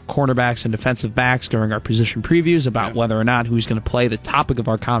about cornerbacks and defensive backs during our position previews about whether or not who's going to play. The topic of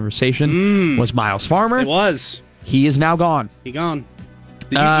our conversation was Miles Farmer. It was. He is now gone. You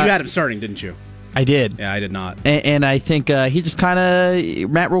had him starting, didn't you? I did. Yeah, I did not. And I think he just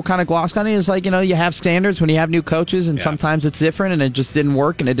Matt Rule kind of glossed on it. It's like, you have standards when you have new coaches, and sometimes it's different, and it just didn't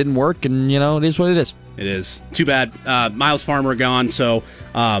work, and it didn't work, and, it is what it is. It is. Too bad. Miles Farmer gone, so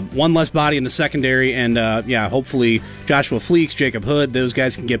one less body in the secondary, and, hopefully Joshua Fleeks, Jacob Hood, those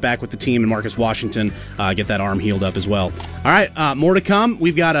guys can get back with the team, and Marcus Washington get that arm healed up as well. All right, more to come.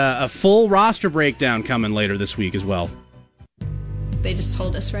 We've got a full roster breakdown coming later this week as well. They just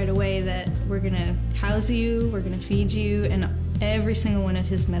told us right away that we're going to house you, we're going to feed you, and every single one of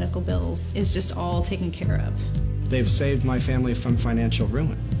his medical bills is just all taken care of. They've saved my family from financial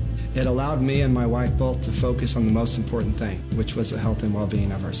ruin. It allowed me and my wife both to focus on the most important thing, which was the health and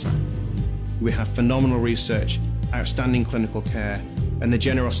well-being of our son. We have phenomenal research, outstanding clinical care, and the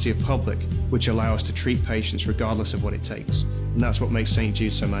generosity of public, which allow us to treat patients regardless of what it takes. And that's what makes St.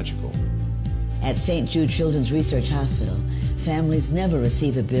 Jude so magical. At St. Jude Children's Research Hospital, families never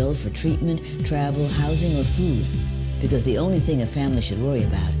receive a bill for treatment, travel, housing, or food, because the only thing a family should worry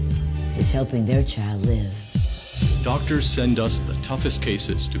about is helping their child live. Doctors send us the toughest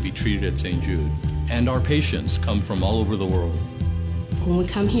cases to be treated at St. Jude, and our patients come from all over the world. When we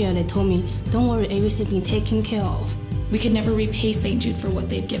come here, they told me, don't worry, everything's being taken care of. We could never repay St. Jude for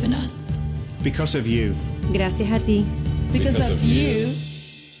what they've given us. Because of you. Gracias a ti. Because of you.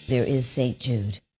 There is St. Jude.